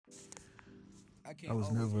I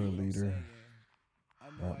was never a leader,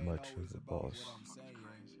 not much of a boss,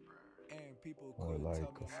 more like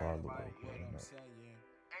a follower growing up.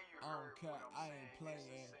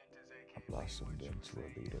 I blossomed into a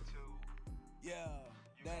leader.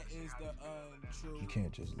 You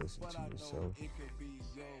can't just listen to yourself,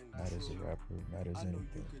 not as a rapper, not as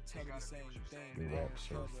anything. Your raps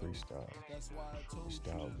are freestyle. Your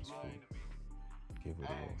style is free. Give it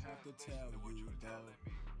away.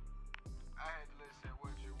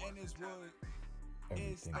 Everything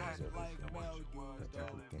is everything, but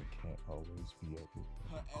everything can't always be everything.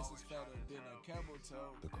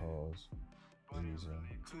 The cause, reason,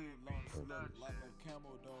 purpose.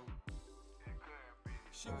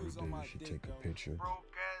 Every day you should take a picture.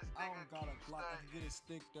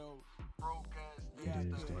 It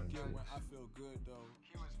is dangerous.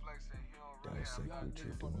 Dissect what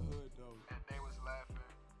you're doing.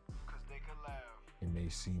 It may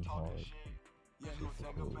seem hard,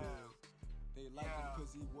 difficult. The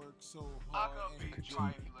critique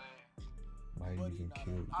might even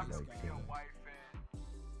kill you like feeling.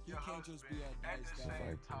 It's a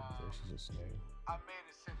viper versus a snail.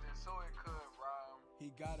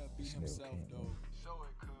 The snail can't win.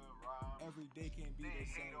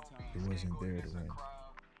 It wasn't there to win.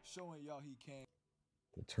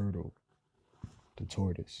 The turtle, the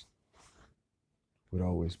tortoise, would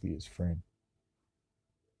always be his friend.